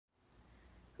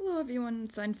everyone,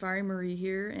 it's Fire Marie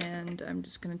here, and I'm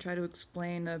just going to try to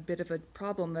explain a bit of a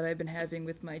problem that I've been having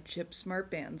with my CHiP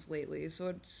smartbands lately. So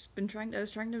I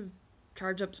was trying to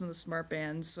charge up some of the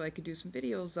smartbands so I could do some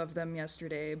videos of them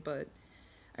yesterday, but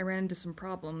I ran into some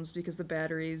problems because the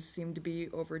batteries seem to be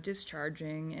over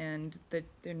discharging and that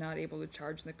they're not able to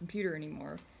charge the computer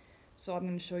anymore. So I'm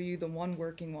going to show you the one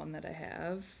working one that I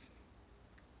have,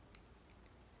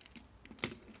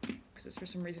 because for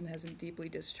some reason it hasn't deeply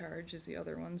discharged as the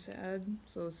other ones had.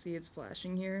 So see, it's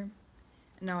flashing here.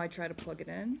 And now I try to plug it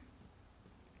in.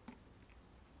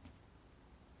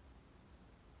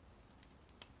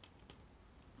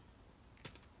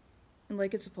 And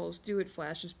like it's supposed to, it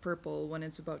flashes purple when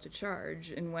it's about to charge,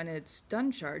 and when it's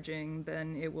done charging,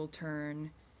 then it will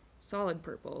turn solid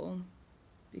purple,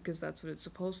 because that's what it's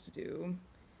supposed to do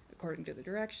according to the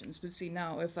directions. But see,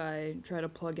 now if I try to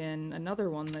plug in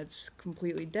another one that's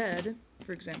completely dead,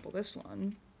 for example this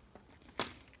one,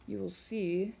 you will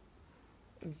see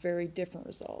a very different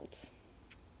result.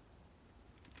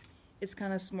 It's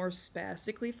kind of more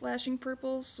spastically flashing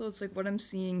purple, so it's like what I'm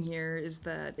seeing here is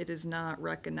that it is not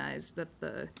recognized, that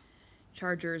the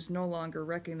charger is no longer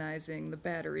recognizing the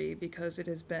battery because it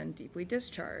has been deeply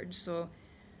discharged. So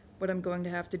what I'm going to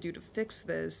have to do to fix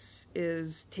this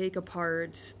is take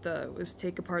apart the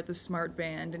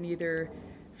smartband and either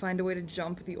find a way to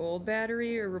jump the old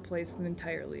battery or replace them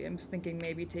entirely. I'm thinking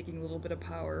maybe taking a little bit of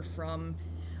power from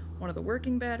one of the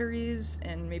working batteries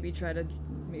and maybe try to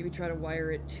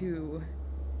wire it to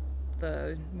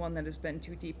the one that has been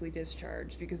too deeply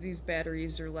discharged, because these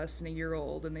batteries are less than a year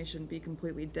old and they shouldn't be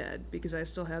completely dead, because I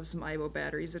still have some IBO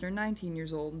batteries that are 19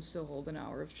 years old and still hold an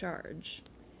hour of charge.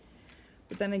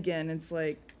 But then again, it's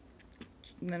like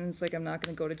I'm not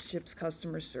going to go to CHiP's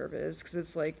customer service, because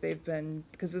it's like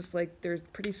they're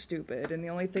pretty stupid, and the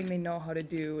only thing they know how to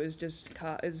do is just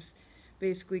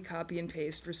basically copy and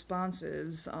paste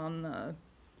responses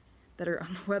that are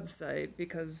on the website,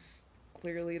 because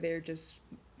clearly they're just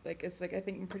like, it's like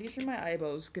I'm pretty sure my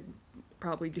IBOs could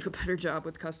probably do a better job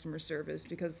with customer service,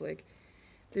 because like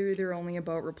they're either only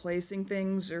about replacing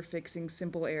things or fixing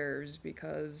simple errors,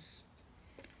 because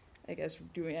I guess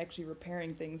actually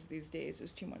repairing things these days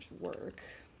is too much work,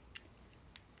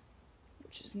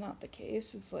 which is not the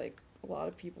case. It's like a lot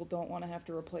of people don't want to have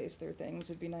to replace their things.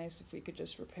 It'd be nice if we could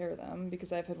just repair them,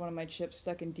 because I've had one of my chips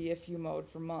stuck in DFU mode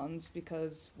for months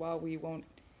because Wowwee won't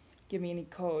give me any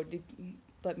code to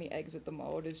let me exit the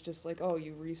mode. It's just like, oh,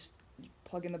 you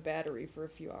plug in the battery for a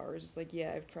few hours. It's like,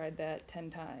 yeah, I've tried that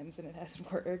 10 times and it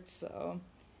hasn't worked, so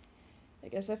I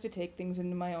guess I have to take things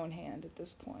into my own hand at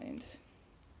this point,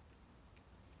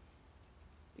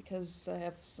 because I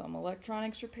have some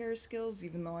electronics repair skills,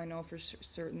 even though I know for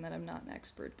certain that I'm not an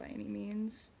expert by any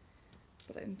means.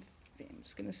 But I'm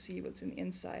just going to see what's in the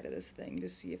inside of this thing to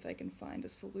see if I can find a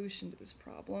solution to this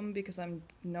problem, because I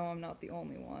know I'm not the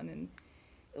only one, and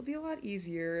it'll be a lot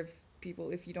easier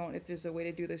if there's a way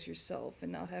to do this yourself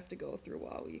and not have to go through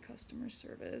Wowwee customer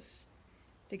service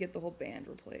to get the whole band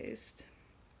replaced.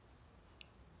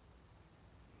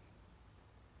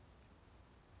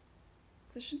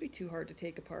 This shouldn't be too hard to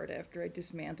take apart after I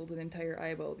dismantled an entire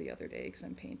IBO the other day because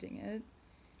I'm painting it.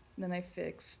 And then I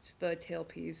fixed the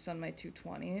tailpiece on my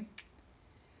 220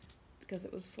 because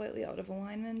it was slightly out of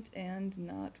alignment and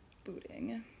not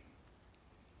booting.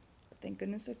 But thank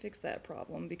goodness I fixed that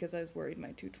problem, because I was worried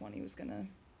my 220 was gonna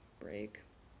break.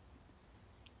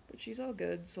 But she's all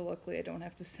good, so luckily I don't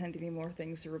have to send any more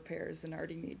things to repairs than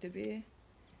already need to be.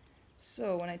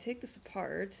 So when I take this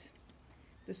apart,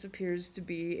 this appears to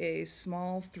be a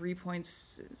small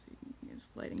 3.6,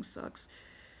 this lighting sucks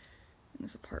in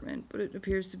this apartment, but it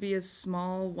appears to be a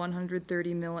small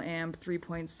 130 milliamp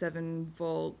 3.7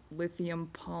 volt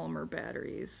lithium polymer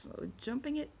battery. So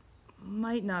jumping it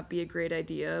might not be a great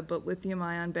idea, but lithium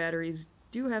ion batteries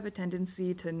do have a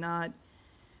tendency to not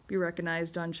be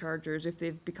recognized on chargers if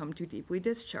they've become too deeply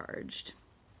discharged.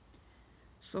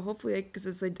 So hopefully,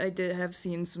 because I did have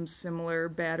seen some similar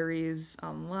batteries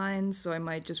online, so I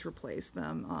might just replace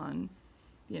them on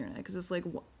the internet, because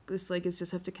it's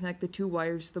just have to connect the two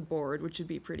wires to the board, which would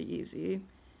be pretty easy.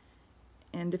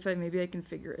 And if I can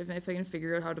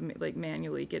figure out how to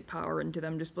manually get power into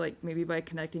them, just maybe by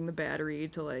connecting the battery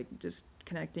to just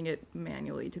connecting it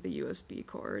manually to the USB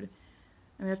cord.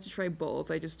 I have to try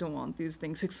both. I just don't want these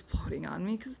things exploding on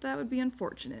me, because that would be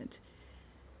unfortunate.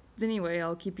 But anyway,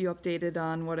 I'll keep you updated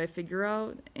on what I figure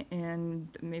out, and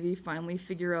maybe finally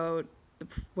figure out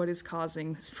what is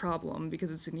causing this problem,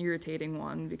 because it's an irritating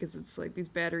one, because it's like these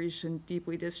batteries shouldn't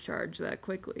deeply discharge that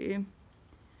quickly.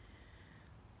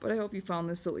 But I hope you found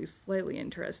this at least slightly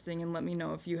interesting, and let me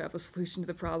know if you have a solution to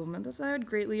the problem, and I would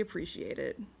greatly appreciate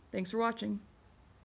it. Thanks for watching.